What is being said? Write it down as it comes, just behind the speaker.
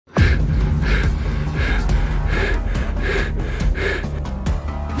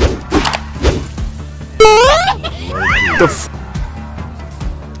the f?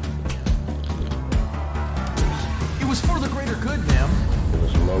 It was for the greater good, ma'am. It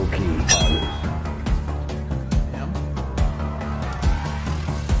was low key. Ma'am.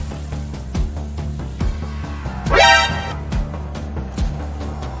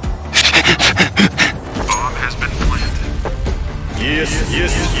 Bomb has been planted. Yes.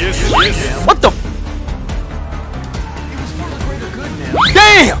 What the? It was for the greater good, ma'am.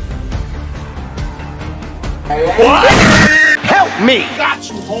 Damn! What? Help me! Got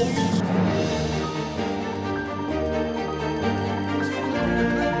you, homie.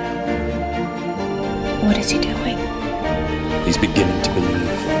 What is he doing? He's beginning to believe.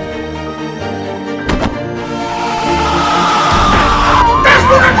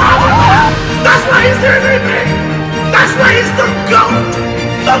 That's why he's doing me! That's why he's the GOAT!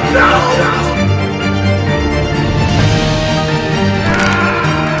 The GOAT!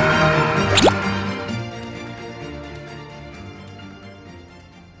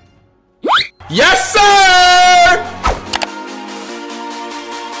 Yes, sir!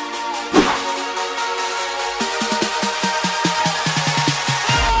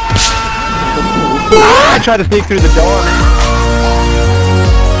 I tried to sneak through the door.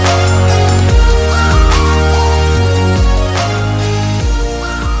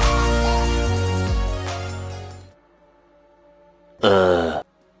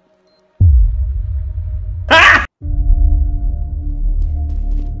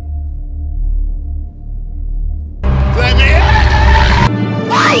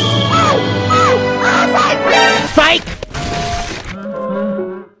 Psych!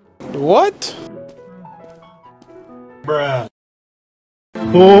 What? Bruh.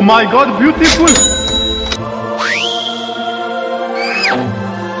 Oh my god, beautiful!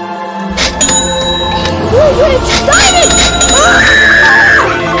 Ooh, what excited!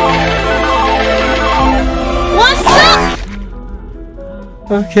 What's up?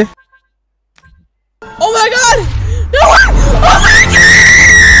 Okay. Oh my god! No! Oh my god!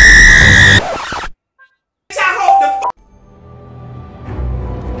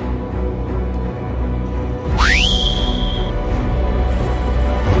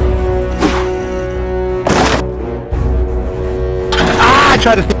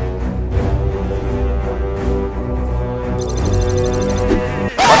 Try to.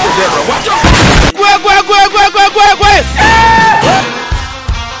 Watch your Deborah. Watch your. Go!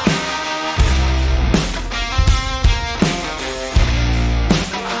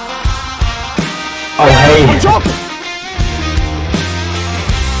 Oh hey. Jump!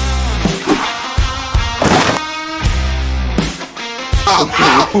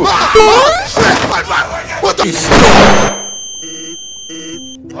 What the?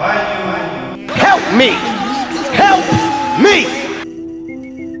 Help me! Help me!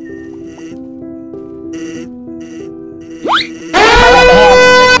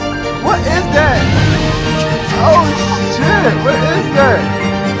 What is that? Oh shit! What is that?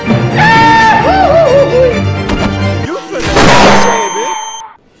 You finna baby!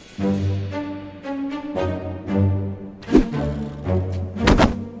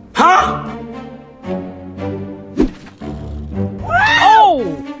 Huh? Oh!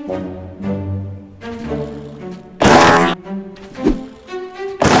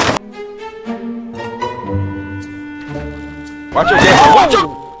 Watch your Deborah. Watch your.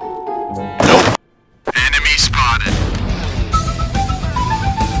 Nope. Enemy spotted.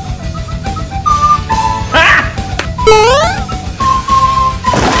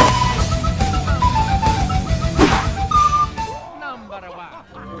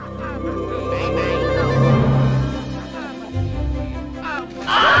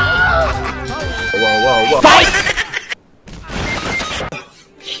 Whoa. Fight!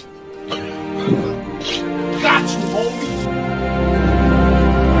 Got you, homie.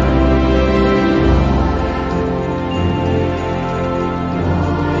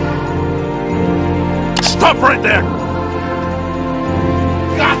 Stop right there!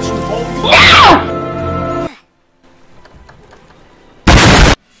 Got you, homie.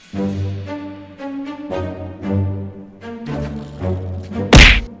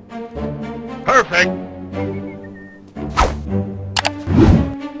 Perfect!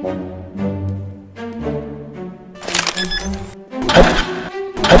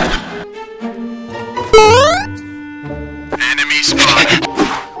 Enemy spotted!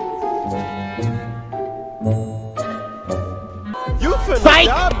 You finna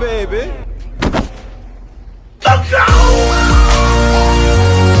die, baby! Let's go!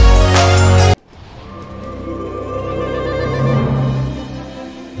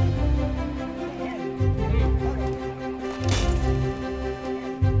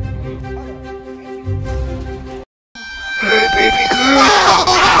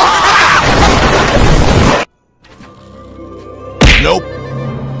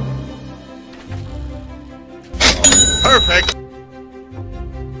 perfect.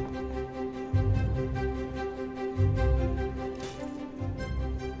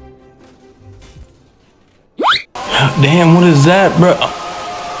 Damn, what is that, bro?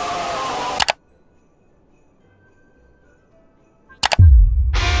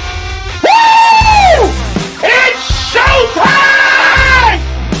 Woo! It's showtime!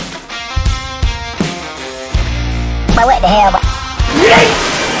 But what the hell?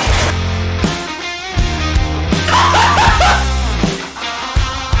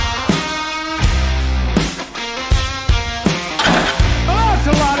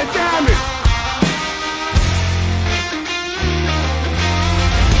 That's a lot of damage.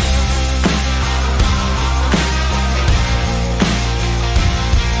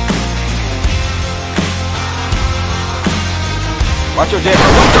 Watch your jet.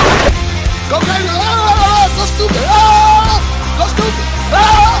 Go crazy. Go stupid. Go stupid.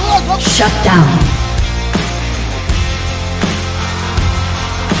 Go. Shut down.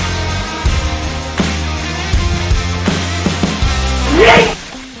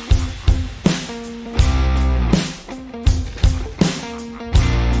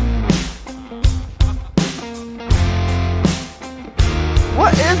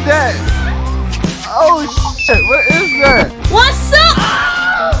 What is that? Oh shit, what is that? What's up?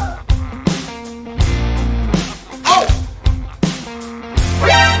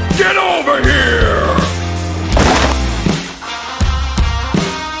 Get over here!